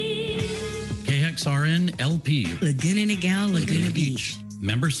KXRN LP. Laguna Niguel, Laguna Beach.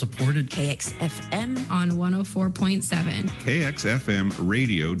 Member supported. KXFM on 104.7.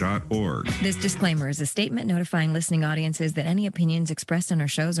 KXFMradio.org. This disclaimer is a statement notifying listening audiences that any opinions expressed on our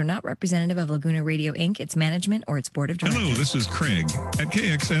shows are not representative of Laguna Radio Inc., its management, or its board of directors. Hello, this is Craig at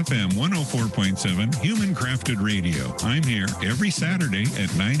KXFM 104.7 Human Crafted Radio. I'm here every Saturday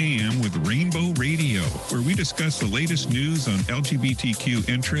at 9 a.m. with Rainbow Radio, where we discuss the latest news on LGBTQ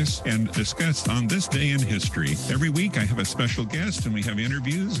interests and discuss on this day in history. Every week I have a special guest and we have interviews.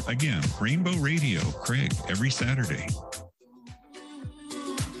 Again, Rainbow Radio, Craig, every Saturday.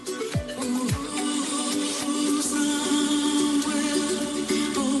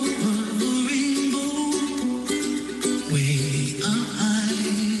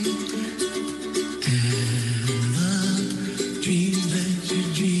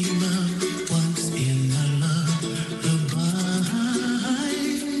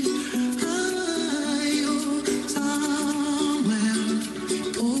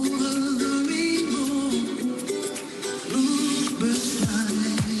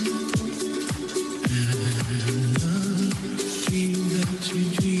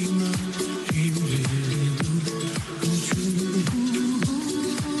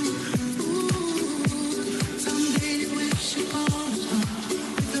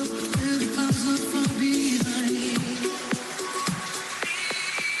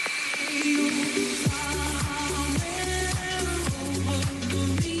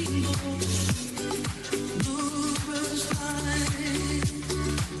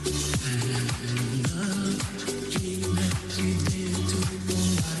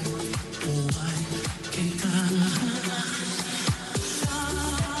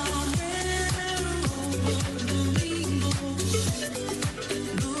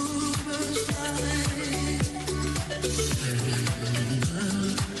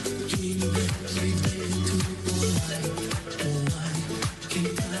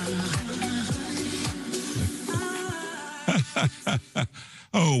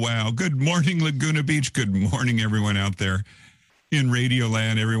 Oh, wow. Good morning, Laguna Beach. Good morning, everyone out there in Radio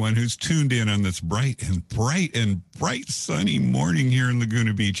Land, everyone who's tuned in on this bright, sunny morning here in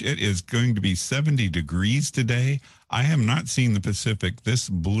Laguna Beach. It is going to be 70 degrees today. I have not seen the Pacific this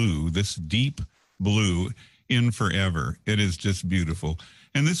blue, this deep blue in forever. It is just beautiful.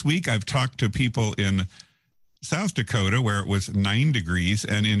 And this week I've talked to people in South Dakota, where it was 9 degrees,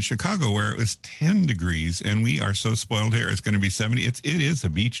 and in Chicago, where it was 10 degrees, and we are so spoiled here. It's going to be 70. It is a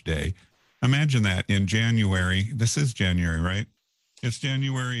beach day. Imagine that in January. This is January, right? It's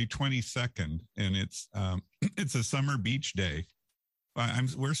January 22nd, and it's a summer beach day.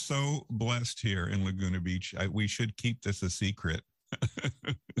 We're so blessed here in Laguna Beach. We should keep this a secret,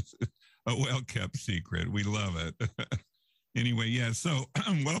 a well-kept secret. We love it. Anyway, yeah, so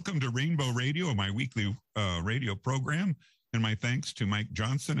welcome to Rainbow Radio, my weekly radio program, and my thanks to Mike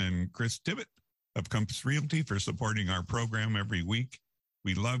Johnson and Chris Tibbett of Compass Realty for supporting our program every week.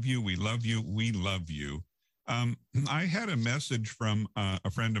 We love you, we love you, we love you. I had a message from a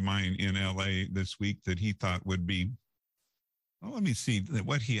friend of mine in LA this week that he thought would be, well, let me see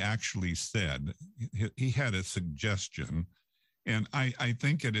what he actually said. He had a suggestion, and I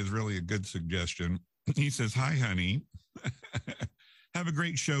think it is really a good suggestion. He says, "Hi, honey. Have a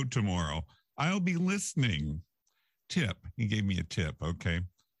great show tomorrow. I'll be listening. Tip." He gave me a tip, okay?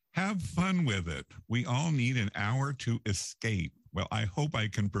 "Have fun with it. We all need an hour to escape." Well, I hope I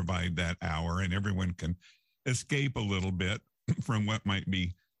can provide that hour and everyone can escape a little bit from what might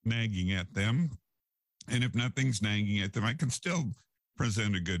be nagging at them. And if nothing's nagging at them, I can still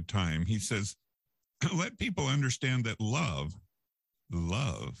present a good time. He says, "Let people understand that love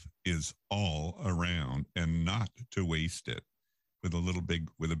is all around and not to waste it," with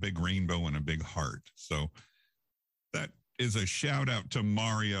a big rainbow and a big heart. So that is a shout out to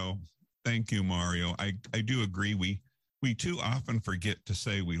Mario. Thank you, Mario. I do agree. We too often forget to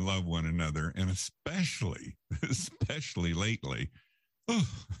say we love one another, and especially lately.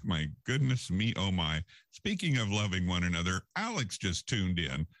 Oh, my goodness me, oh my. Speaking of loving one another, Alex just tuned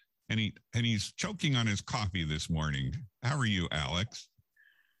in, and he's choking on his coffee this morning. How are you, Alex?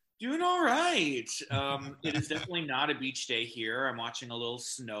 Doing all right. It is definitely not a beach day here. I'm watching a little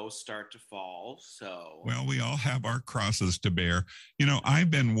snow start to fall. So, well, we all have our crosses to bear. You know,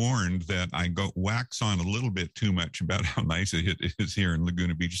 I've been warned that I go wax on a little bit too much about how nice it is here in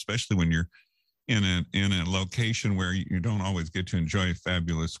Laguna Beach, especially when you're in a location where you don't always get to enjoy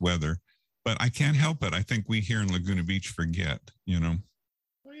fabulous weather. But I can't help it. I think we here in Laguna Beach forget, you know.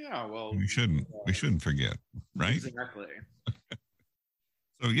 Oh, yeah, well, we shouldn't forget, right? Exactly.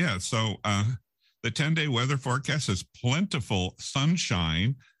 So, yeah, the 10-day weather forecast is plentiful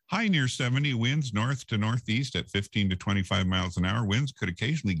sunshine, High near 70, winds north to northeast at 15 to 25 miles an hour. Winds could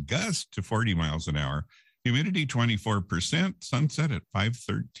occasionally gust to 40 miles an hour. Humidity 24%, sunset at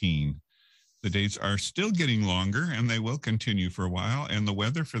 5:13. The days are still getting longer, and they will continue for a while. And the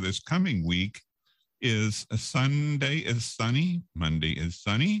weather for this coming week is Sunday is sunny, Monday is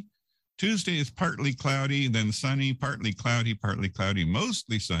sunny, Tuesday is partly cloudy, then sunny, partly cloudy,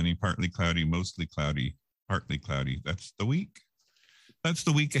 mostly sunny, partly cloudy, mostly cloudy, partly cloudy. That's the week. That's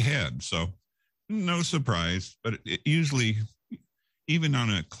the week ahead. So no surprise, but it usually, even on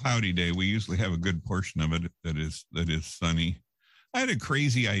a cloudy day, we usually have a good portion of it that is sunny. I had a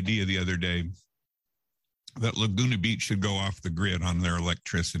crazy idea the other day that Laguna Beach should go off the grid on their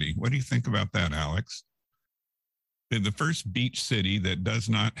electricity. What do you think about that, Alex? They're the first beach city that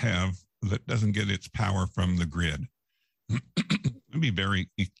doesn't get its power from the grid. It'd be very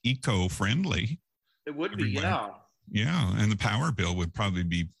eco-friendly. It would be, yeah. Yeah, and the power bill would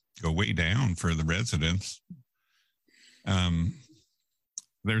probably go way down for the residents.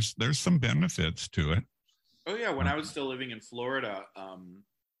 There's some benefits to it. Oh yeah, when I was still living in Florida,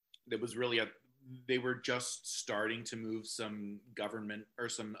 there was really they were just starting to move some government or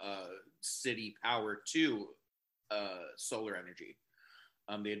some city power to solar energy.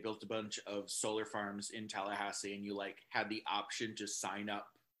 They had built a bunch of solar farms in Tallahassee, and you had the option to sign up.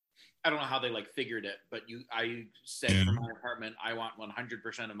 I don't know how they figured it, but I said for my apartment, I want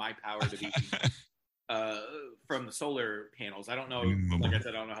 100% of my power to be from the solar panels. I don't know. Like I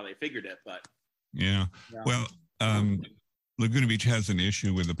said, I don't know how they figured it, but yeah. Well, Laguna Beach has an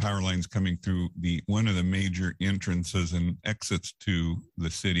issue with the power lines coming through one of the major entrances and exits to the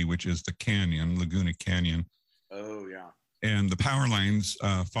city, which is the canyon, Laguna Canyon. Oh yeah. And the power lines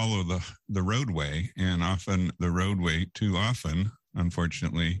follow the roadway, and often the roadway, too often,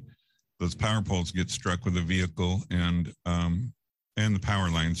 unfortunately, those power poles get struck with a vehicle, and the power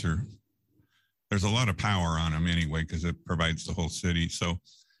lines there's a lot of power on them anyway because it provides the whole city. So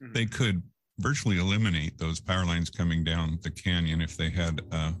they could virtually eliminate those power lines coming down the canyon if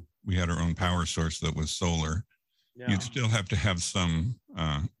we had our own power source that was solar. Yeah. You'd still have to have some,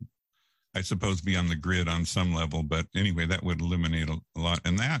 I suppose, be on the grid on some level. But anyway, that would eliminate a lot.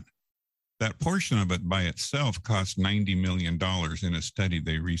 And that portion of it by itself cost $90 million in a study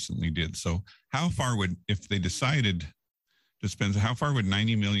they recently did. So how far if they decided to spend, how far would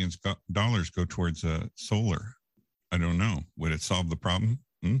 $90 million go towards solar? I don't know. Would it solve the problem?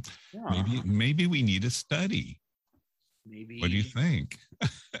 Yeah. Maybe we need a study. Maybe. What do you think?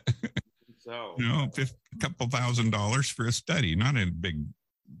 So, a couple $1,000 for a study, not a big,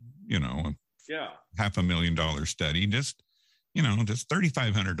 $500,000 study. Just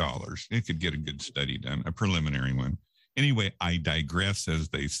 $3,500. It could get a good study done, a preliminary one. Anyway, I digress, as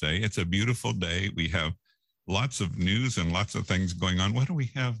they say. It's a beautiful day. We have lots of news and lots of things going on. What do we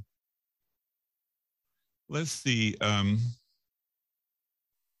have? Let's see.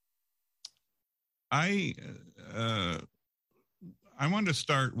 I want to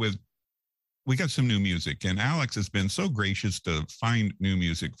start with, we got some new music, and Alex has been so gracious to find new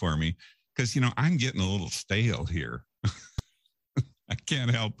music for me because, I'm getting a little stale here. I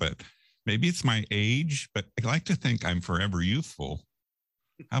can't help it. Maybe it's my age, but I like to think I'm forever youthful.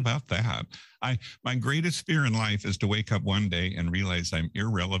 How about that? My greatest fear in life is to wake up one day and realize I'm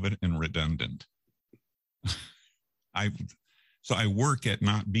irrelevant and redundant. So I work at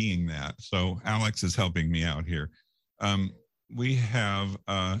not being that. So Alex is helping me out here. We have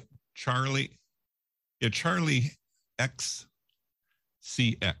Charlie XCX.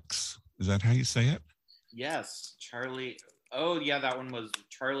 Is that how you say it? Yes, Charlie. Oh yeah, that one was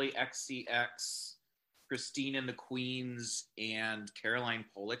Charlie XCX, Christine and the Queens, and Caroline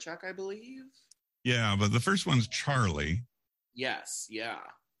Polachek, I believe. Yeah, but the first one's Charlie. Yes, yeah.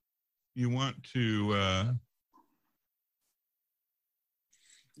 You want to...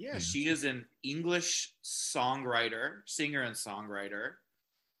 Yeah, she is an English songwriter, singer and songwriter,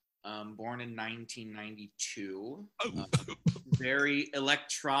 born in 1992. Oh. Very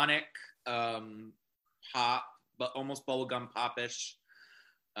electronic pop, but almost bubblegum pop-ish.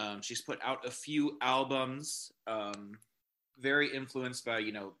 She's put out a few albums, very influenced by,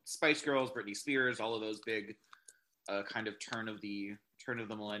 Spice Girls, Britney Spears, all of those big kind of turn of the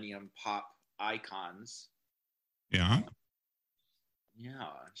millennium pop icons. Yeah.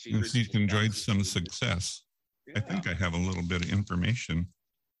 Yeah. She's enjoyed some success. Yeah. I think I have a little bit of information.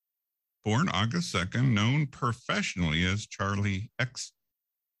 Born August 2nd, known professionally as Charlie X,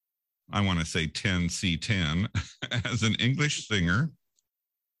 I want to say 10C10, as an English singer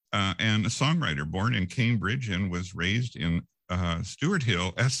and a songwriter, born in Cambridge and was raised in Stuart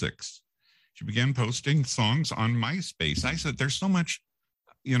Hill, Essex. She began posting songs on MySpace. I said, there's so much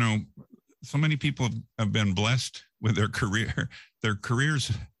so many people have been blessed with their career. Their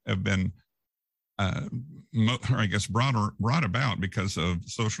careers have been, brought about because of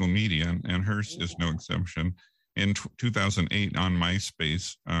social media, and hers is no exception. In 2008, on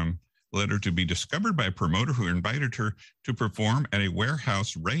MySpace, led her to be discovered by a promoter who invited her to perform at a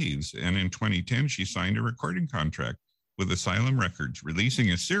warehouse raves. And in 2010, she signed a recording contract with Asylum Records,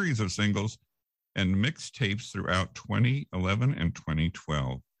 releasing a series of singles and mixtapes throughout 2011 and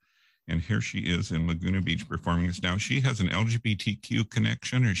 2012. And here she is in Laguna Beach performing this. Now, she has an LGBTQ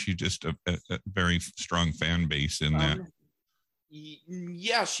connection, or is she just a very strong fan base in that?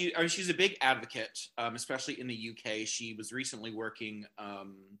 Yeah, she's a big advocate, especially in the UK. She was recently working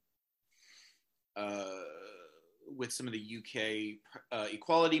with some of the UK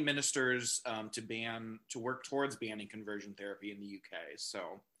equality ministers to work towards banning conversion therapy in the UK.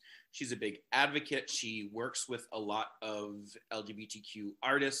 So she's a big advocate. She works with a lot of LGBTQ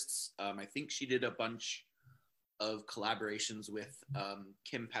artists. I think she did a bunch of collaborations with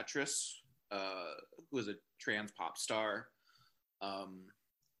Kim Petras, who is a trans pop star.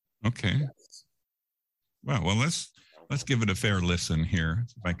 Okay. Yes. Well, let's give it a fair listen here.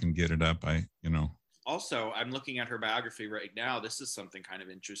 If I can get it up, Also, I'm looking at her biography right now. This is something kind of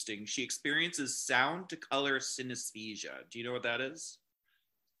interesting. She experiences sound to color synesthesia. Do you know what that is?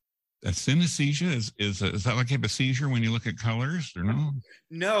 Synesthesia is that like you have a seizure when you look at colors, or no?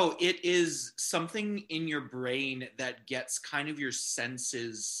 No, it is something in your brain that gets kind of your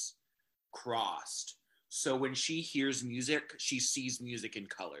senses crossed. So when she hears music, she sees music in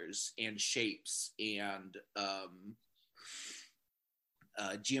colors and shapes and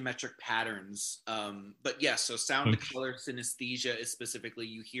geometric patterns. But yes, so sound to color synesthesia is specifically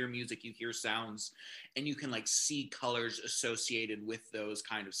you hear music, you hear sounds, and you can like see colors associated with those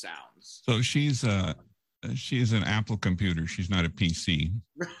kind of sounds. So she's an Apple computer. She's not a PC.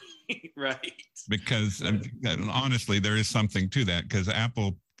 Right. Because honestly, there is something to that, because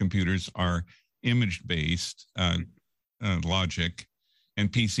Apple computers are image-based logic,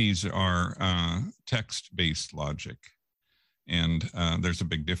 and PCs are text-based logic. And there's a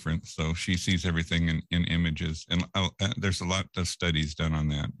big difference. So she sees everything in images. And there's a lot of studies done on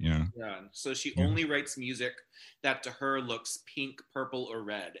that. Yeah. So she only writes music that to her looks pink, purple, or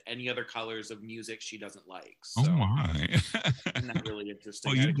red. Any other colors of music she doesn't like. So, oh, my. Isn't that really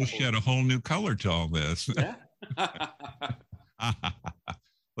interesting? Well, you just shed a whole new color to all this. Yeah.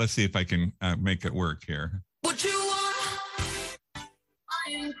 Let's see if I can make it work here. What you want? I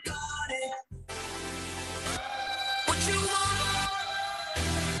ain't got it. What you want?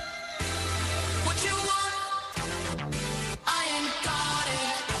 What you want? I ain't got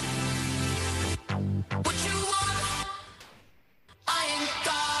it. What you want? I ain't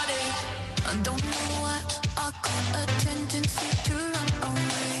got it. I don't know what I got a tendency to run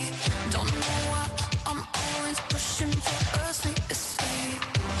away. Don't know what I'm always pushing for earthly escape.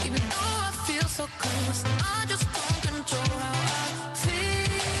 Even though I feel so close, I just can't control how I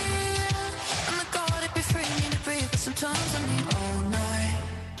feel. And I gotta be free, need to breathe, but sometimes I need all night,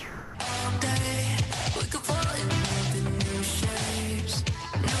 all day. We could fall in love in new shapes,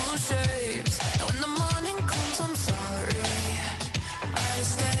 new shapes. And when the morning comes, I'm sorry I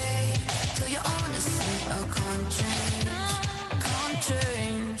stay till you're honest. I can't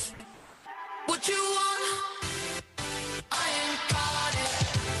change. What you want? I ain't got it.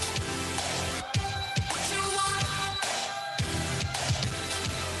 What you want?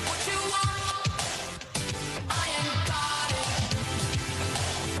 What you want? I ain't got it.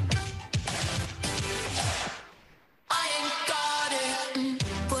 I ain't got it.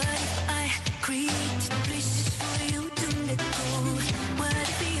 What if I create places for you to let go? What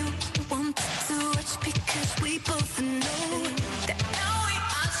if you want to watch, because we both know that now we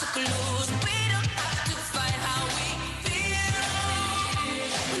are so close. We don't have to fight how we feel.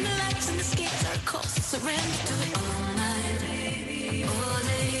 When the lights and the skates are cold, surrender to it all night, all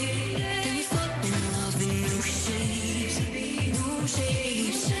day. Then we fall in love in new shapes, new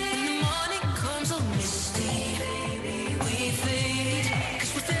shapes. When the morning comes all misty, we fade,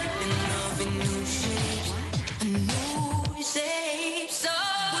 'cause we fell in love in new shapes, new shapes. So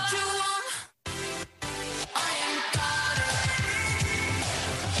what you want? I ain't got it.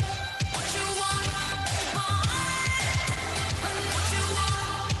 What you want? What you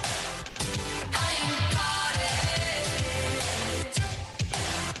want? I ain't got it.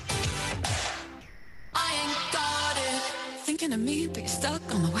 I ain't got it. Thinking of me, but you're stuck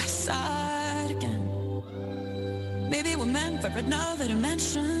on the west side again. Maybe we're meant for another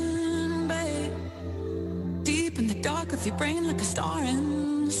dimension, babe. Deep in the dark of your brain, like a star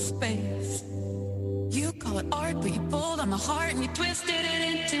in space. You call what art, but you pulled on my heart and you twisted it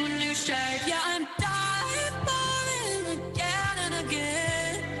into a new shape. Yeah, I'm dying falling again and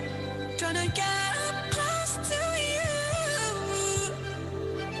again, trying to get up close to you.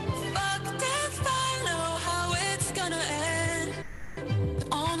 Fucked if I know how it's gonna end. But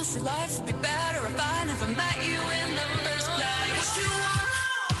honestly, life would be better if I never met you in the first place. What you want?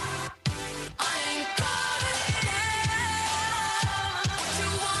 I ain't got it. What you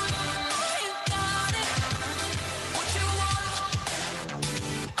want? I ain't got it. What you want?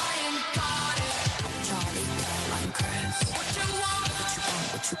 I ain't got it. Charlie, I'm Chris. What you want? What you want?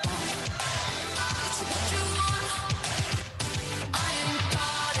 What you want? What you want? I ain't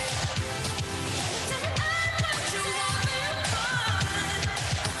got it. What you want?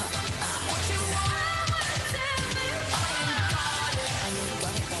 What you want? I ain't got it. I ain't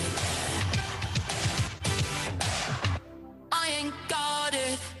got it, baby. I ain't got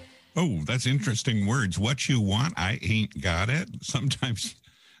it. Oh, that's interesting words. What you want, I ain't got it. Sometimes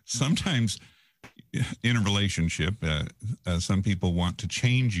in a relationship, some people want to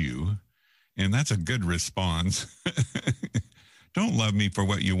change you, and that's a good response. Don't love me for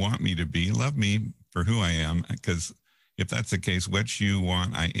what you want me to be. Love me for who I am, because if that's the case, what you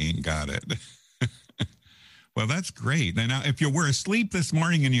want, I ain't got it. Well, that's great. And now, if you were asleep this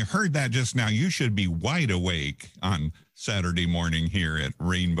morning and you heard that just now, you should be wide awake on Saturday morning here at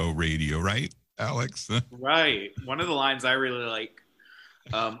Rainbow Radio, right, Alex? Right. One of the lines I really like,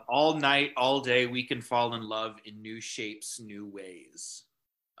 all night, all day, we can fall in love in new shapes, new ways.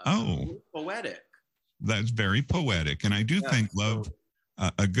 Poetic. That's very poetic. And I do think love,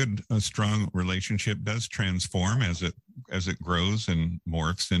 a strong relationship does transform as it grows and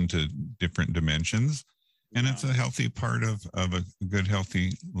morphs into different dimensions. And it's a healthy part of a good,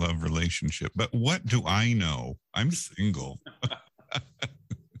 healthy love relationship. But what do I know? I'm single.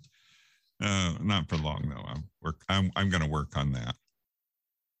 Not for long, though. I'm going to work on that.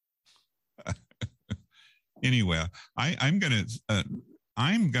 Anyway, I'm going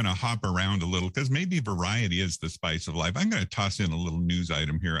to hop around a little, because maybe variety is the spice of life. I'm going to toss in a little news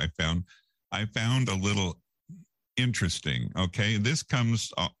item here. I found a little interesting. Okay, this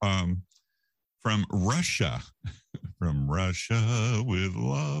comes from Russia. From Russia with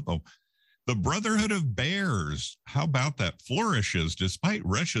love. Oh, the Brotherhood of Bears. How about that? Flourishes despite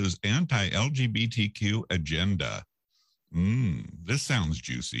Russia's anti-LGBTQ agenda. This sounds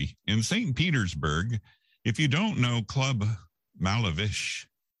juicy. In St. Petersburg, if you don't know Club Malavish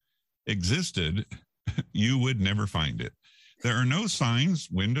existed, you would never find it. There are no signs,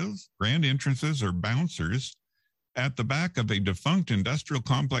 windows, grand entrances, or bouncers at the back of a defunct industrial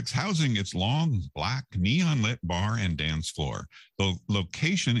complex housing its long, black, neon-lit bar and dance floor. The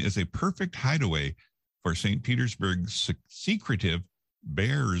location is a perfect hideaway for St. Petersburg's secretive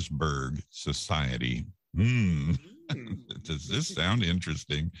Bearsburg Society. Does this sound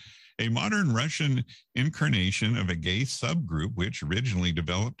interesting? A modern Russian incarnation of a gay subgroup which originally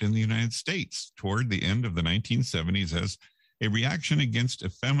developed in the United States toward the end of the 1970s as a reaction against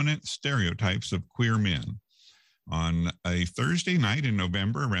effeminate stereotypes of queer men. On a Thursday night in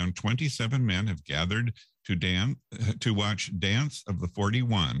November, around 27 men have gathered to watch Dance of the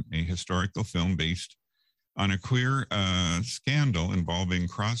 41, a historical film based on a queer scandal involving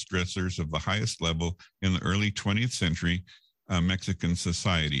cross-dressers of the highest level in the early 20th century Mexican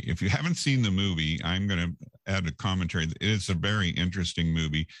society. If you haven't seen the movie, I'm going to add a commentary. It is a very interesting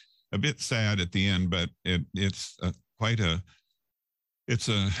movie, a bit sad at the end, but it's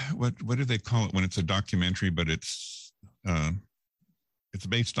what do they call it when it's a documentary, but it's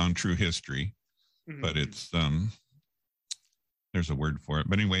based on true history, but it's there's a word for it.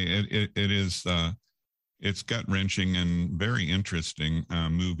 But anyway, it is it's gut-wrenching and very interesting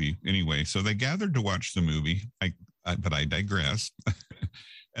movie. Anyway, so they gathered to watch the movie. But I digress.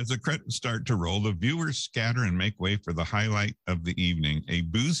 As the credits start to roll, the viewers scatter and make way for the highlight of the evening, a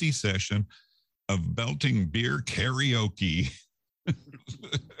boozy session of belting beer karaoke,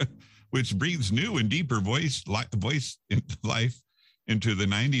 which breathes new and deeper voice into life into the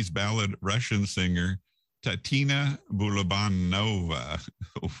 90s ballad Russian singer Tatina Bulabanova.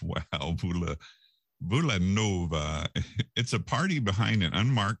 Wow, Bulanova. It's a party behind an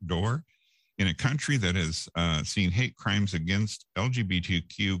unmarked door in a country that has seen hate crimes against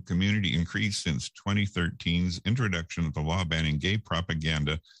LGBTQ community increase since 2013's introduction of the law banning gay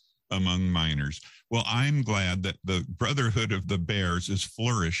propaganda among minors. Well, I'm glad that the Brotherhood of the Bears is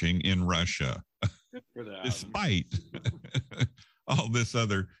flourishing in Russia, Good for that. despite all this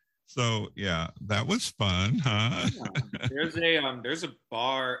other. So yeah, that was fun, huh? Yeah. There's a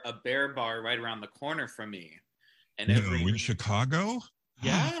bear bar right around the corner from me, and in Chicago.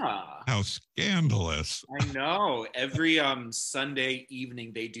 Yeah. How scandalous. I know. Every Sunday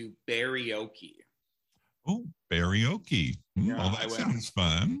evening they do karaoke. Oh, karaoke. Yeah, Well, that sounds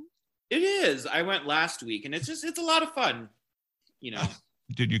fun. It is. I went last week, and it's a lot of fun. You know.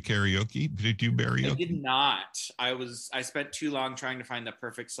 Did you karaoke? Did you karaoke? I did not. I spent too long trying to find the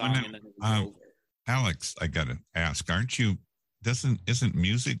perfect song, and then it was over. Alex, I gotta ask, aren't you? Isn't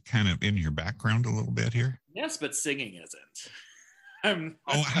music kind of in your background a little bit here? Yes, but singing isn't.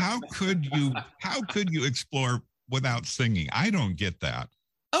 How could you explore without singing? I don't get that.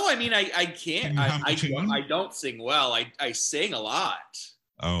 Oh, I mean, I can't. I don't sing well. I sing a lot.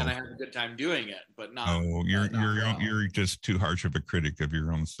 Oh, and I have a good time doing it, but not. Oh, you're just too harsh of a critic of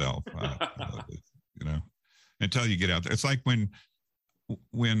your own self. Until you get out there, it's like when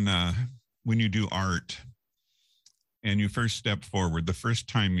you do art and you first step forward. The first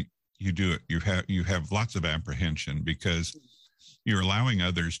time you do it, you have lots of apprehension because you're allowing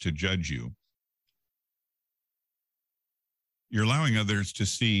others to judge you. You're allowing others to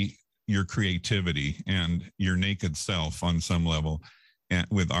see your creativity and your naked self on some level. And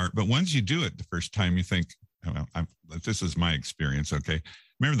with art, but once you do it the first time, you think, well, this is my experience, okay?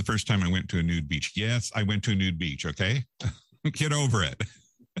 Remember the first time I went to a nude beach? Yes, I went to a nude beach, okay? Get over it.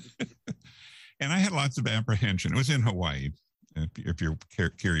 And I had lots of apprehension. It was in Hawaii, if you're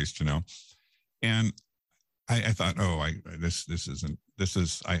curious to know. And I thought, I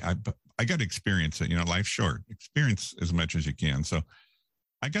got to experience it. Life's short. Experience as much as you can. So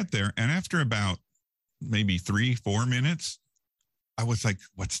I got there, and after about maybe 3-4 minutes, I was like,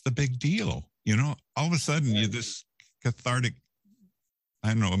 what's the big deal? All of a sudden this cathartic,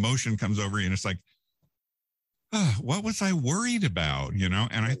 emotion comes over you, and it's like, what was I worried about? And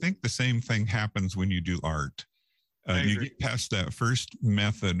I think the same thing happens when you do art. You get past that first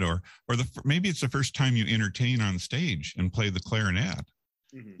method, or maybe it's the first time you entertain on stage and play the clarinet.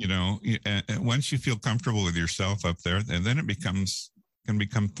 Mm-hmm. Once you feel comfortable with yourself up there, and then it can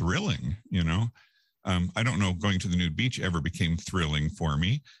become thrilling. I don't know if going to the nude beach ever became thrilling for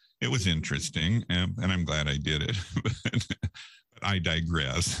me. It was interesting, and I'm glad I did it. But I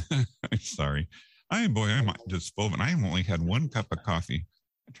digress. I'm sorry. I'm just full, and I only had 1 cup of coffee.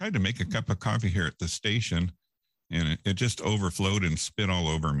 I tried to make a cup of coffee here at the station, and it just overflowed and spit all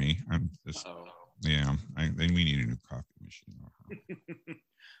over me. We need a new coffee machine.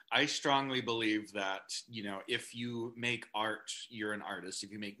 I strongly believe that, if you make art, you're an artist. If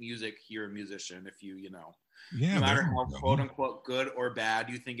you make music, you're a musician. If you, no matter how quote unquote good or bad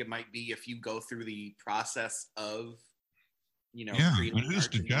you think it might be, if you go through the process of, creating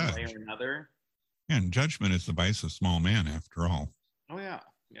art in one way or another. And judgment is the vice of small man, after all. Oh, yeah.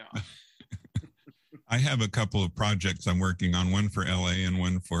 Yeah. I have a couple of projects I'm working on, one for LA and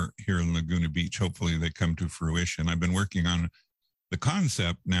one for here in Laguna Beach. Hopefully they come to fruition. I've been working on the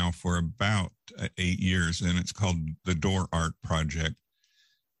concept now for about 8 years, and it's called the Door Art Project.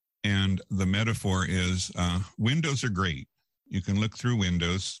 And the metaphor is windows are great. You can look through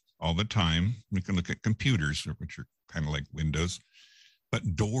windows all the time. You can look at computers, which are kind of like windows.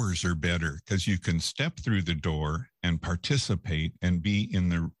 But doors are better because you can step through the door and participate and be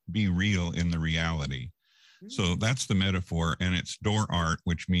real in the reality. So that's the metaphor, and it's door art,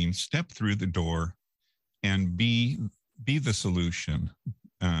 which means step through the door and be the solution,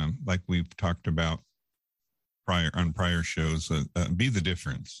 like we've talked about prior shows. Be the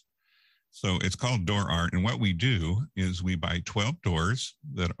difference. So it's called door art, and what we do is we buy 12 doors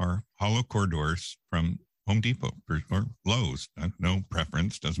that are hollow core doors from Home Depot or Lowe's, no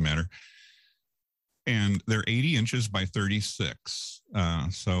preference, doesn't matter. And they're 80 inches by 36.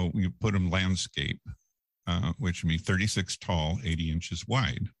 So you put them landscape, which would be 36 tall, 80 inches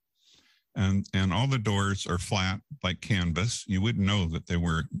wide. And all the doors are flat like canvas. You wouldn't know that they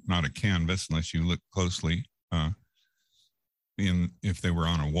were not a canvas unless you look closely if they were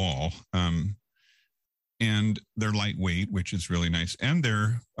on a wall. And they're lightweight, which is really nice. And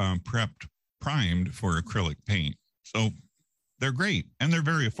they're primed for acrylic paint. So they're great, and they're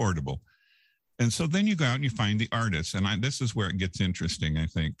very affordable. And so then you go out and you find the artists. And this is where it gets interesting, I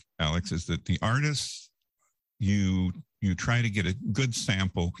think, Alex, is that the artists, you try to get a good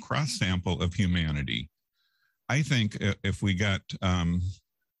cross sample of humanity. I think if we got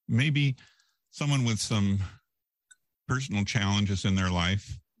maybe someone with some personal challenges in their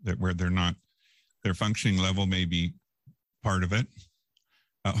life, where their functioning level may be part of it.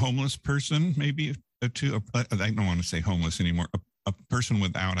 A homeless person, maybe I don't want to say homeless anymore. A person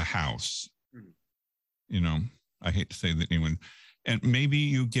without a house. I hate to say that anyone. And maybe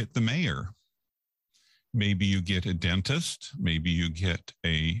you get the mayor. Maybe you get a dentist. Maybe you get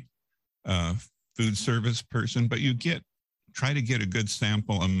a food service person. But you get try to get a good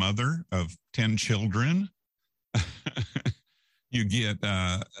sample, a mother of 10 children. You get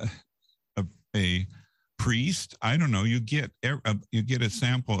a priest. I don't know. You get a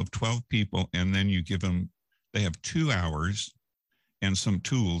sample of 12 people, and then you give them. They have 2 hours and some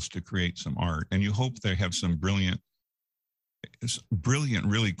tools to create some art, and you hope they have some brilliant,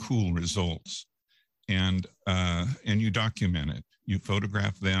 really cool results. And you document it. You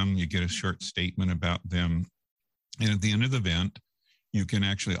photograph them. You get a short statement about them, and at the end of the event, you can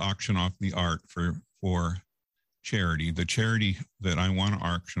actually auction off the art for charity. The charity that I want to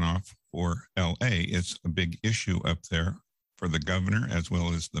auction off for LA, it's a big issue up there for the governor, as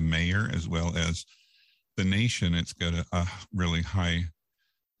well as the mayor, as well as the nation. It's got a really high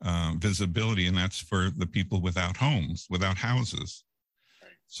visibility, and that's for the people without homes, without houses.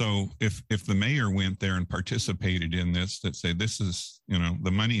 So if the mayor went there and participated in this, that say this is,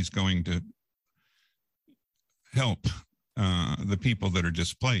 the money is going to help the people that are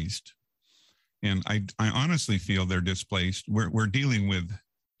displaced. And I honestly feel they're displaced. We're dealing with,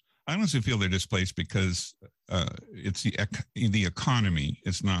 I honestly feel they're displaced because it's the economy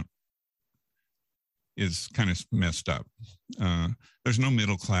is kind of messed up. There's no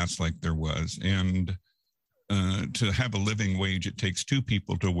middle class like there was. And to have a living wage, it takes 2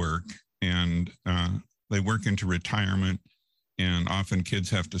 people to work, and they work into retirement, and often kids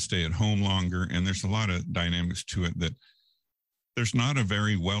have to stay at home longer. And there's a lot of dynamics to it that there's not a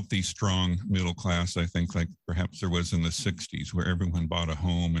very wealthy, strong middle class, I think, like perhaps there was in the 60s, where everyone bought a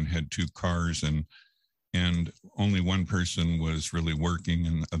home and had 2 cars, and only one person was really working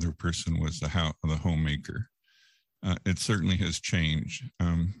and the other person was the homemaker. It certainly has changed.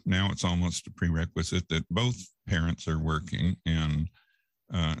 Now it's almost a prerequisite that both parents are working and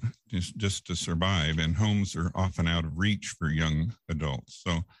just to survive, and homes are often out of reach for young adults.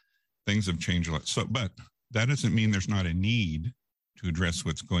 So things have changed a lot. So, but that doesn't mean there's not a need to address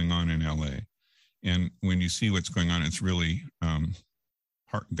what's going on in LA. And when you see what's going on, it's really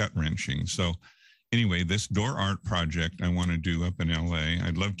gut-wrenching. So anyway, this door art project I want to do up in LA.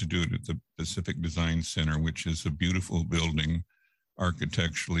 I'd love to do it at the Pacific Design Center, which is a beautiful building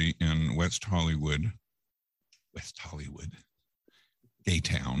architecturally in West Hollywood, gay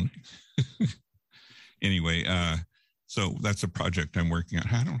town. Anyway, so that's a project I'm working on.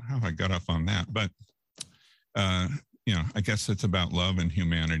 I don't know how I got off on that, but I guess it's about love and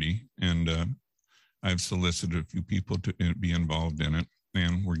humanity. And I've solicited a few people to be involved in it.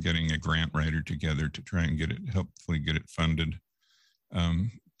 And we're getting a grant writer together to try and hopefully get it funded.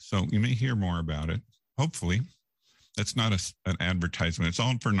 So you may hear more about it. Hopefully, that's not an advertisement. It's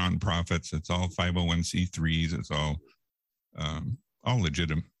all for nonprofits. It's all 501c3s. It's all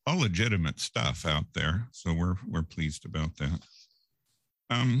legitimate stuff out there. So we're pleased about that.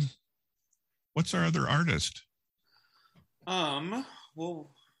 What's our other artist?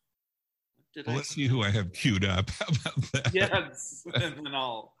 Let's see who I have queued up. How about that? Yes, and then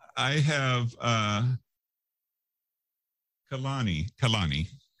I have Kalani.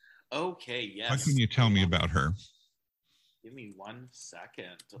 Okay, yes. What can you tell me about her? Give me 1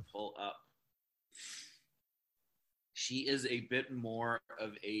 second to pull up. She is a bit more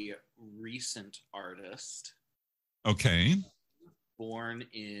of a recent artist. Okay. Born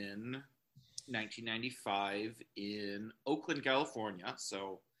in 1995 in Oakland, California.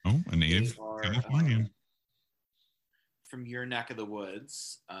 So a native Californian. From your neck of the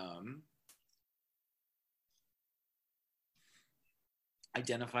woods.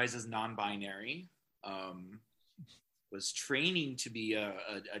 Identifies as non-binary. Was training to be a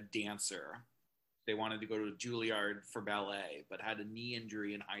dancer. They wanted to go to Juilliard for ballet, but had a knee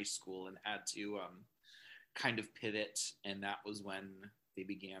injury in high school and had to kind of pivot. And that was when they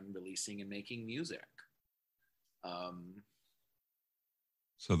began releasing and making music.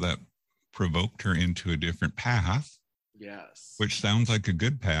 So that provoked her into a different path. Yes. Which sounds like a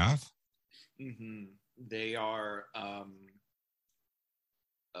good path. Mm-hmm. They are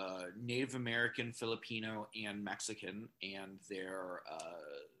Native American, Filipino, and Mexican, and their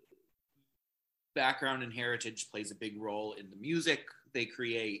background and heritage plays a big role in the music they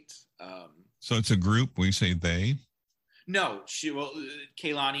create. So it's a group. We say they. No,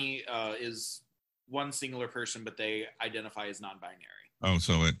 Kehlani is one singular person, but they identify as non-binary. Oh,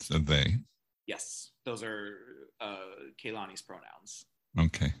 so it's a they. Yes, those are Kehlani's pronouns.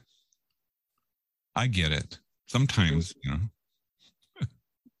 Okay. I get it. Sometimes,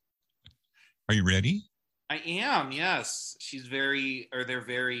 Are you ready? I am, yes. They're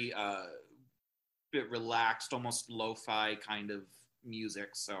very bit relaxed, almost lo-fi kind of music.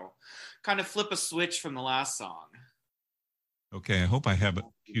 So kind of flip a switch from the last song. Okay, I hope I have it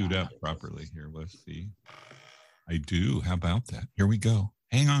queued up properly here. Let's see. I do. How about that? Here we go.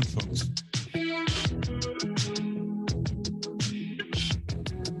 Hang on, folks.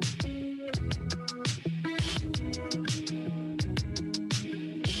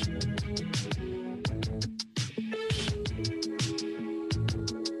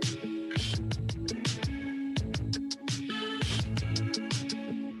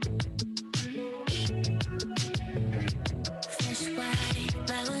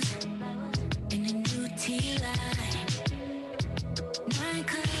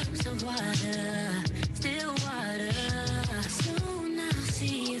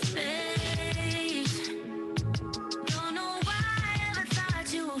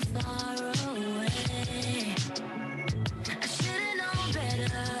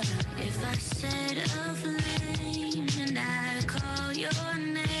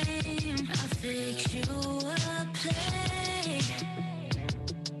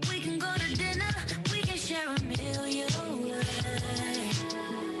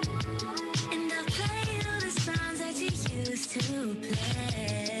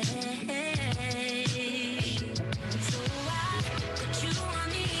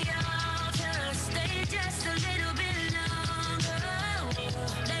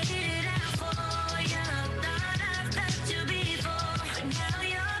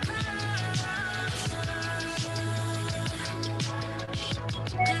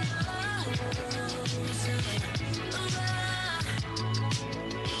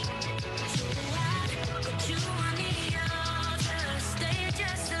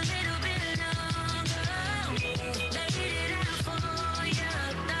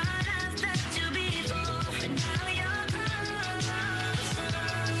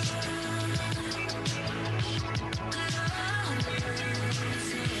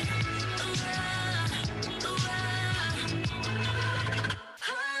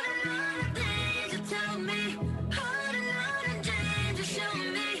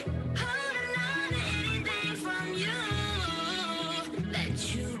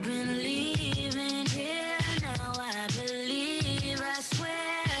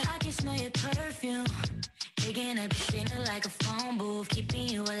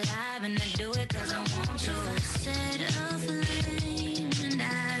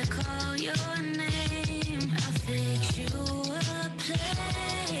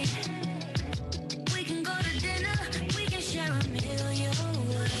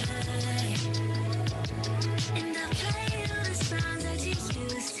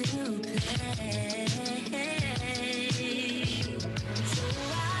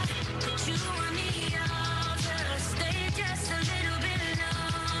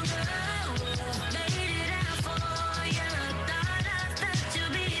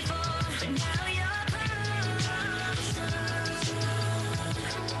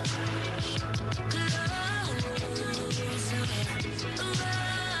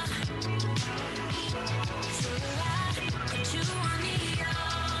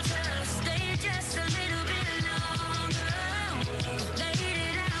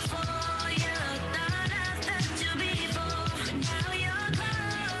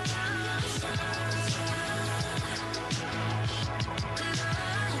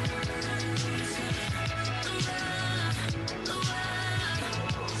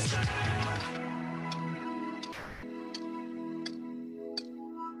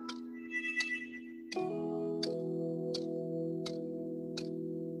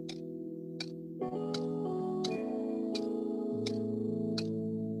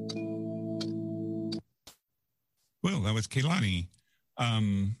 Well, that was Kehlani.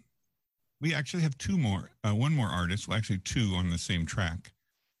 We actually have one more artist, well, actually two on the same track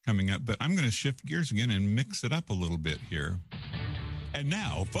coming up, but I'm going to shift gears again and mix it up a little bit here. And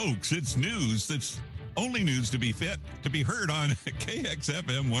now, folks, it's news that's only news to be fit to be heard on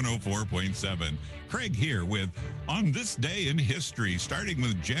KXFM 104.7. Craig here with On This Day in History, starting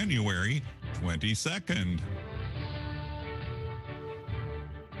with January 22nd.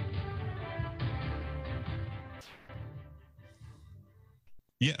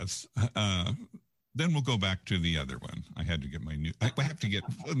 Yes. Then we'll go back to the other one. I had to get my new. I have to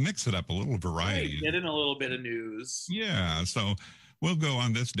mix it up a little variety. Right, get in a little bit of news. Yeah. So we'll go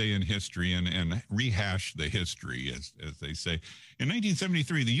on this day in history and rehash the history, as they say. In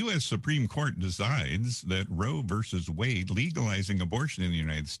 1973, the U.S. Supreme Court decides that Roe versus Wade, legalizing abortion in the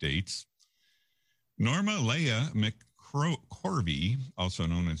United States. Norma Leah McCorvey, also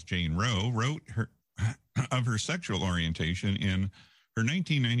known as Jane Roe, wrote of her sexual orientation in her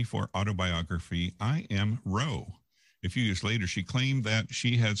 1994 autobiography, I Am Roe. A few years later, she claimed that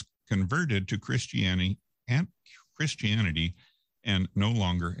she has converted to Christianity and no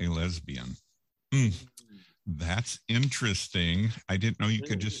longer a lesbian. That's interesting. I didn't know you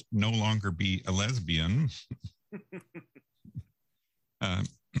could just no longer be a lesbian.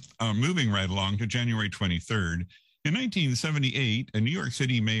 Moving right along to January 23rd. In 1978, a New York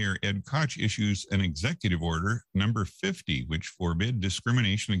City Mayor, Ed Koch, issues an executive order, number 50, which forbid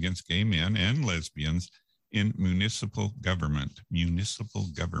discrimination against gay men and lesbians in municipal government. Municipal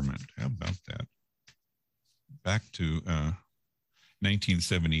government. How about that? Back to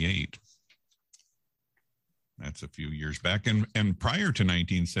 1978. That's a few years back. And prior to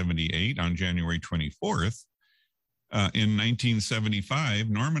 1978, on January 24th, in 1975,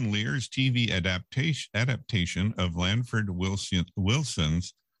 Norman Lear's TV adaptation of Lanford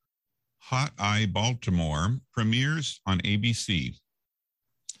Wilson's Hot Eye Baltimore premieres on ABC.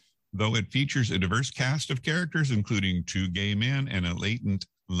 Though it features a diverse cast of characters, including 2 gay men and a latent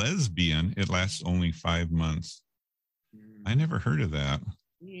lesbian, it lasts only 5 months. I never heard of that.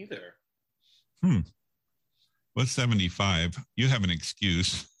 Me either. What's 75? You have an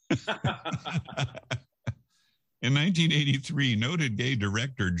excuse. In 1983, noted gay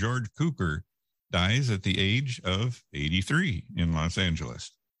director George Cukor dies at the age of 83 in Los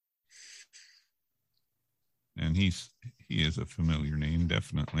Angeles. And he is a familiar name,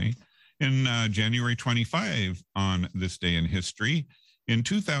 definitely. In January 25, on this day in history, in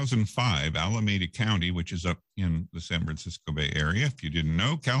 2005, Alameda County, which is up in the San Francisco Bay Area, if you didn't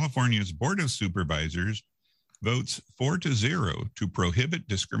know, California's Board of Supervisors votes 4-0 to prohibit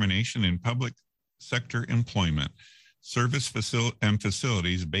discrimination in public sector employment, service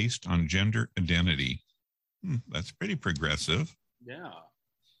facilities based on gender identity. That's pretty progressive. Yeah.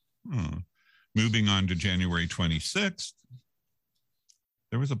 Moving on to January 26th,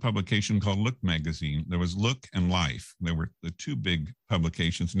 there was a publication called Look magazine. There was Look and Life. There were the 2 big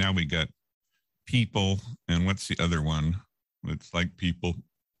publications. Now we got People, and what's the other one? It's like People.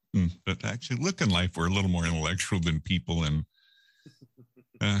 But actually, Look and Life were a little more intellectual than People. And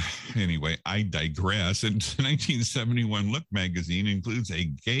anyway, I digress. In 1971, Look magazine includes a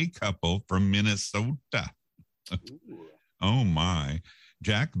gay couple from Minnesota. Oh my.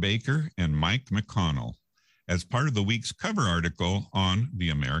 Jack Baker and Mike McConnell, as part of the week's cover article on the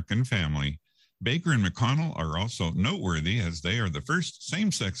American Family. Baker and McConnell are also noteworthy as they are the first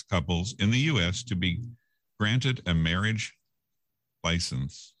same-sex couples in the U.S. to be granted a marriage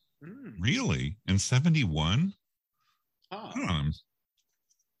license. Really? In 71? I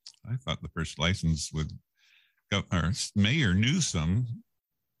thought the first license would go, or Mayor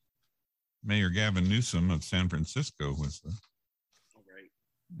Gavin Newsom of San Francisco was the.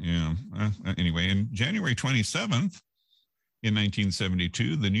 Yeah. Anyway, in January 27th, in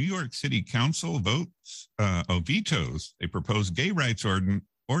 1972, the New York City Council vetoes a proposed gay rights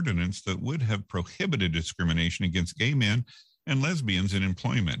ordinance that would have prohibited discrimination against gay men and lesbians in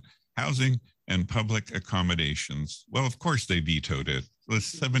employment, housing, and public accommodations. Well, of course they vetoed it. It was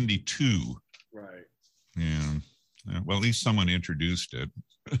 72. Right. Yeah. Well, at least someone introduced it.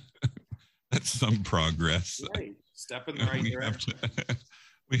 That's some progress. Right. Step in the right direction.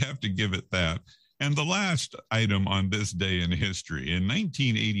 We have to give it that. And the last item on this day in history, in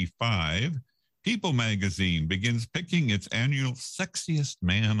 1985, People magazine begins picking its annual Sexiest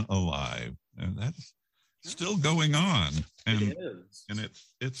Man Alive. And that's still going on. And, it is. And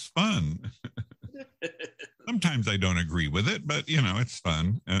it's fun. Sometimes I don't agree with it, but it's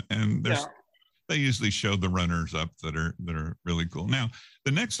fun. And they usually show the runners up that are really cool. Now,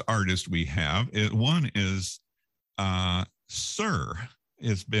 the next artist we have, one is Sir.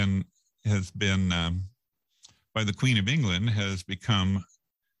 Has been by the Queen of England, has become,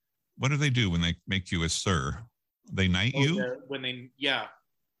 what do they do when they make you a Sir? They knight you?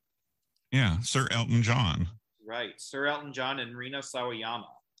 Yeah, Sir Elton John. Right, Sir Elton John and Rina Sawayama.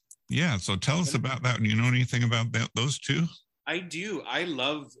 Yeah, so tell us about that. Do you know anything about those 2? I do. I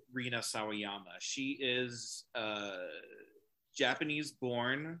love Rina Sawayama. She is Japanese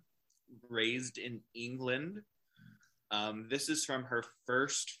born, raised in England. This is from her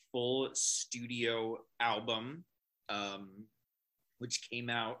first full studio album, which came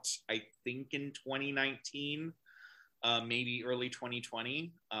out, I think, in 2019, maybe early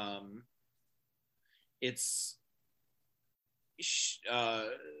 2020.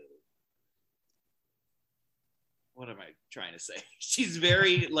 What am I trying to say? She's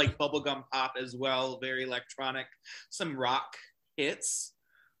very like bubblegum pop as well, very electronic, some rock hits.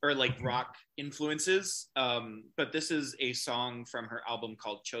 Or like rock influences. But this is a song from her album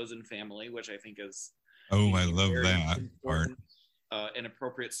called Chosen Family, which I think is I love that part. An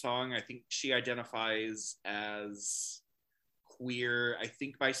appropriate song. I think she identifies as queer, I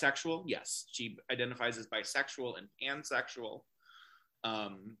think bisexual. Yes, she identifies as bisexual and pansexual.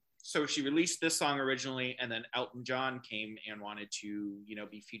 so she released this song originally, and then Elton John came and wanted to,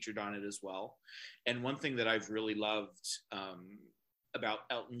 be featured on it as well. And one thing that I've really loved about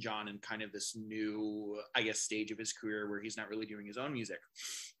Elton John and kind of this new, I guess, stage of his career where he's not really doing his own music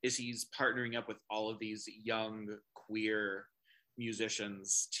is he's partnering up with all of these young queer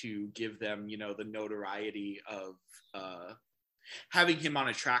musicians to give them, the notoriety of having him on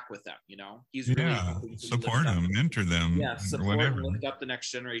a track with them. He's really support them, mentor them, support and lift up the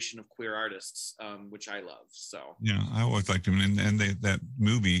next generation of queer artists, which I love. So I always liked him, and that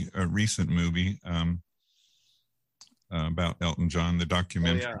movie, a recent movie about Elton John, the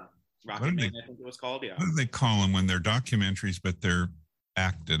documentary. Rocket Man, I think it was called. What do they call them when they're documentaries but they're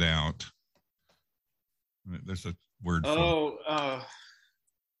acted out? There's a word for it. I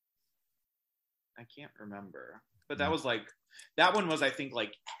can't remember, but that was that one was, I think,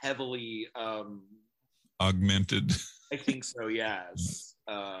 heavily augmented. I think so. Yes.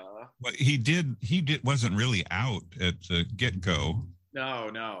 But he wasn't really out at the get-go.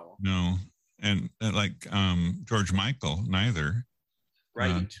 No. And George Michael, neither.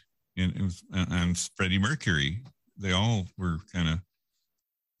 Right. And it was, and Freddie Mercury. They all were kind of,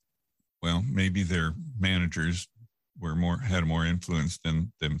 maybe their managers had more influence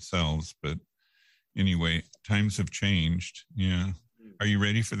than themselves, but anyway, times have changed. Yeah. Are you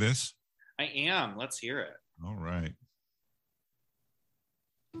ready for this? I am. Let's hear it. All right.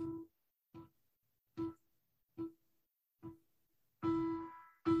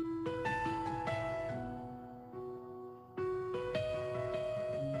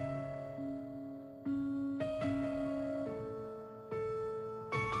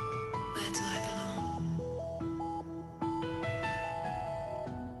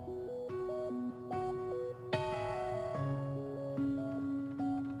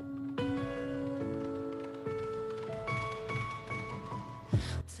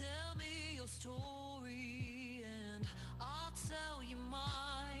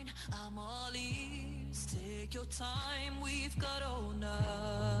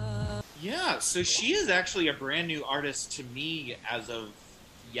 Yeah, so she is actually a brand new artist to me as of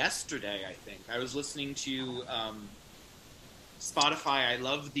yesterday, I think. I was listening to Spotify. I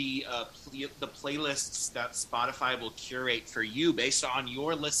love the playlists that Spotify will curate for you based on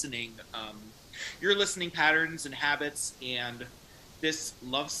your listening patterns and habits. And this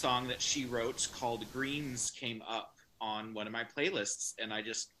love song that she wrote called Greens came up on one of my playlists, and I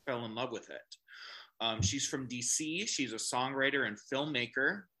just fell in love with it. She's from DC. She's a songwriter and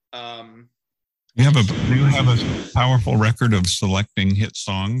filmmaker. Do you have a powerful record of selecting hit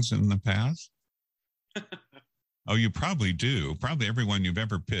songs in the past? Oh, you probably do. Probably everyone you've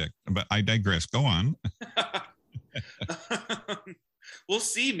ever picked. But I digress. Go on. We'll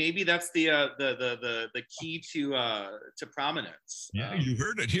see. Maybe that's the key to prominence. Yeah, you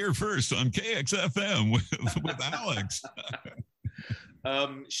heard it here first on KXFM with Alex.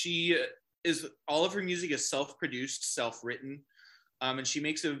 All of her music is self-produced, self-written, and she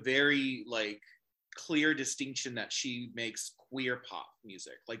makes a very clear distinction that she makes queer pop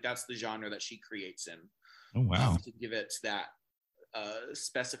music. That's the genre that she creates in. Oh wow! To give it that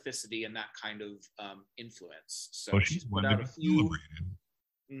specificity and that kind of influence. So she's put out a few.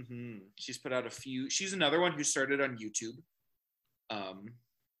 She's put out a few. She's another one who started on YouTube.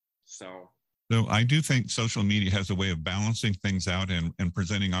 So I do think social media has a way of balancing things out and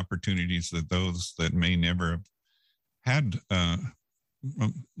presenting opportunities that those that may never have had,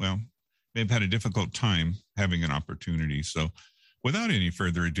 they've had a difficult time having an opportunity. So without any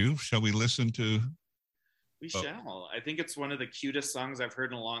further ado, shall we listen to? We shall. I think it's one of the cutest songs I've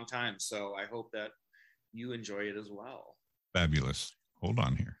heard in a long time. So I hope that you enjoy it as well. Fabulous. Hold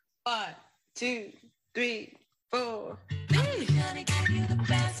on here. 1, 2, 3, 4.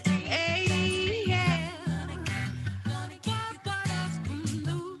 Hey, yeah.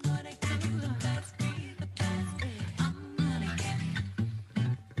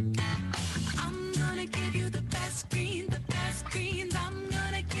 I'm gonna give you the best greens. I'm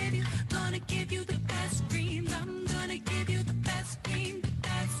gonna give you the best greens. I'm gonna give you the best greens, the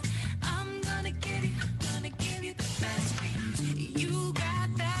best. I'm gonna give you the best greens. You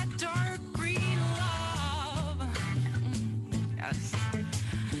got that dark green love. Yes.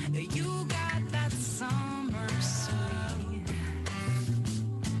 You got that summer sweet.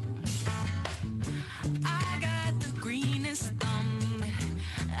 I got the greenest thumb.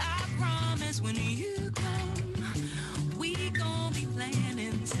 I promise when you come, we gon' be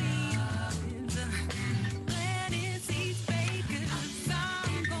planting seeds. Planting seeds, baby.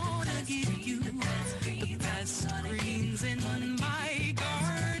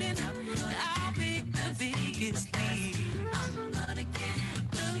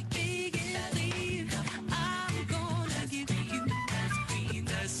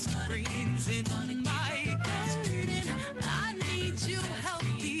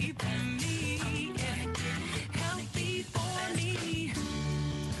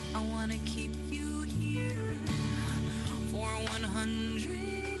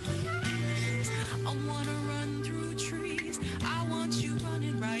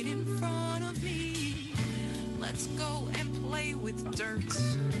 Let's go and play with dirt.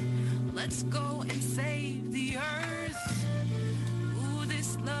 Let's go and save the earth. Ooh,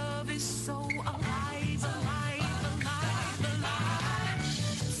 this love is so alive, alive, alive, alive.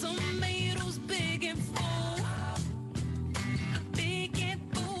 Tomatoes big and full. Big and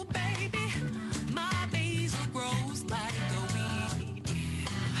full, baby. My basil grows like a weed.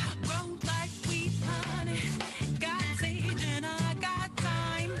 Grows like sweet honey. Got sage and I got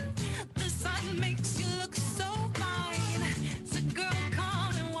thyme. The sun makes you look so fine. So girl,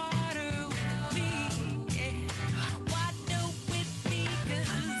 come and water with me. Yeah. Water with me, 'cause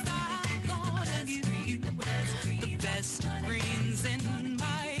I'm gonna give you the best greens in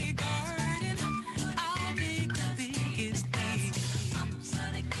my garden. I'll pick the biggest leaf.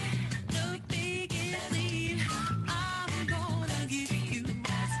 The biggest leaf. I'm gonna give you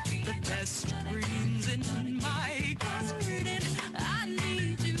the best greens in my garden. I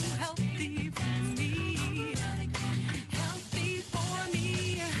need you healthy for me. Healthy for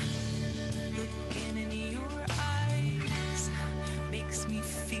me. Looking in your eyes makes me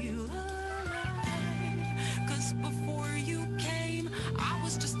feel alive. 'Cause before you came, I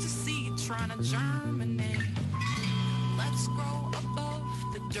was just a seed trying to germinate. Let's grow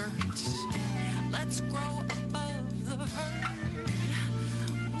above the dirt. Let's grow above the hurt.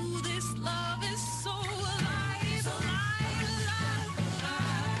 Ooh, this love is so alive, alive, alive,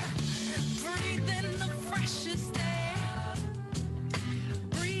 alive. Breathe in the freshest air.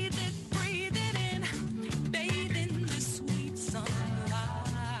 Breathe it in. Bathe in the sweet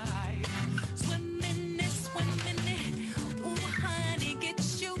sunlight. Swim in it, swim in it. Ooh, honey, get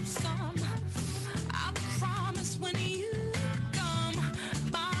you some. I promise when you come,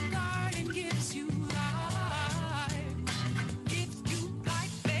 my garden gives you life. Gives you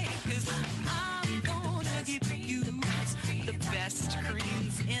life, babe, 'cause I'm gonna give you the best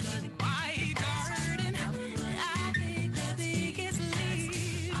greens in my garden. I pick the biggest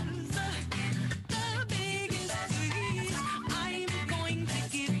leaves, the biggest leaves. I'm going to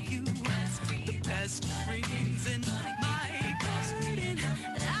give you the best greens in my garden.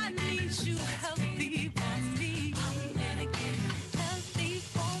 I need you healthy for me. Healthy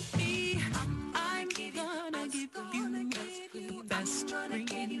for me. I'm gonna give you the best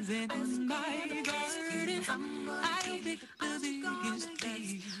greens in my garden. I'll pick the biggest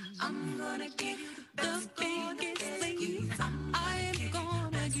leaves. I'm gonna give you the biggest leaves. I'm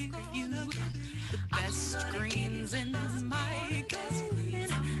gonna give you the best greens in my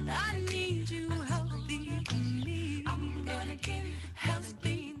garden. I need you healthy for me. I'm gonna give you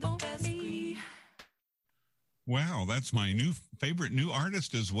healthy for me. Wow, that's my new favorite new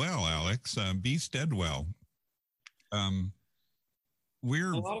artist as well, Alex. B. Steadwell.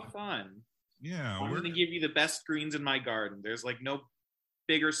 We're A lot of fun. yeah, I'm we're going to give you the best greens in my garden. There's like no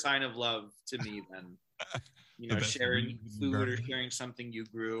bigger sign of love to me than, you The know, best sharing greens in the food or garden. sharing something you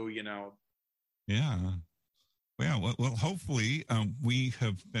grew, you know. yeah. Well, hopefully we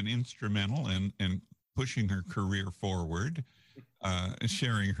have been instrumental in pushing her career forward,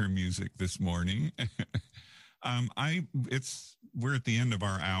 sharing her music this morning. We're at the end of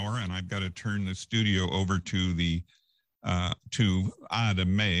our hour, and I've got to turn the studio over to to Ada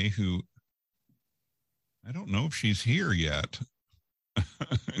May, who I don't know if she's here yet.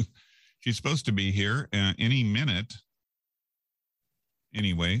 She's supposed to be here any minute.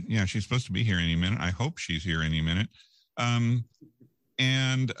 Anyway, yeah, she's supposed to be here any minute. I hope she's here any minute.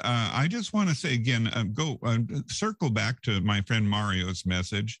 And I just want to say again, circle back to my friend Mario's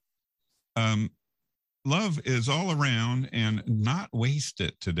message. Love is all around, and not waste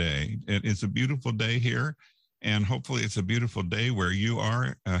it today. It is a beautiful day here, and hopefully it's a beautiful day where you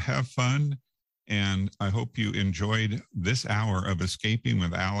are. Have fun, and I hope you enjoyed this hour of Escaping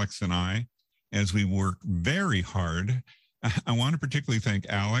with Alex and I as we work very hard. I want to particularly thank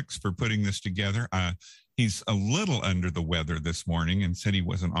Alex for putting this together. He's a little under the weather this morning and said he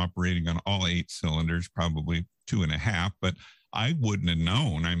wasn't operating on all 8 cylinders, probably 2.5, but I wouldn't have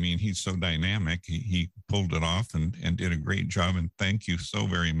known. I mean, he's so dynamic. He pulled it off and did a great job. And thank you so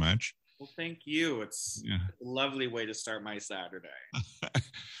very much. Well, thank you. It's a lovely way to start my Saturday.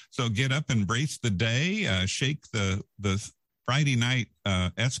 So get up and brace the day, shake the Friday night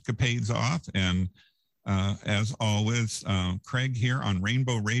escapades off. And as always, Craig here on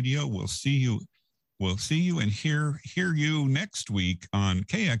Rainbow Radio. We'll see you and hear you next week on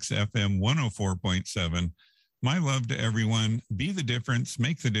KXFM 104.7. My love to everyone. Be the difference,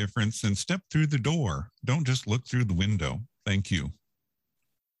 make the difference, and step through the door. Don't just look through the window. Thank you.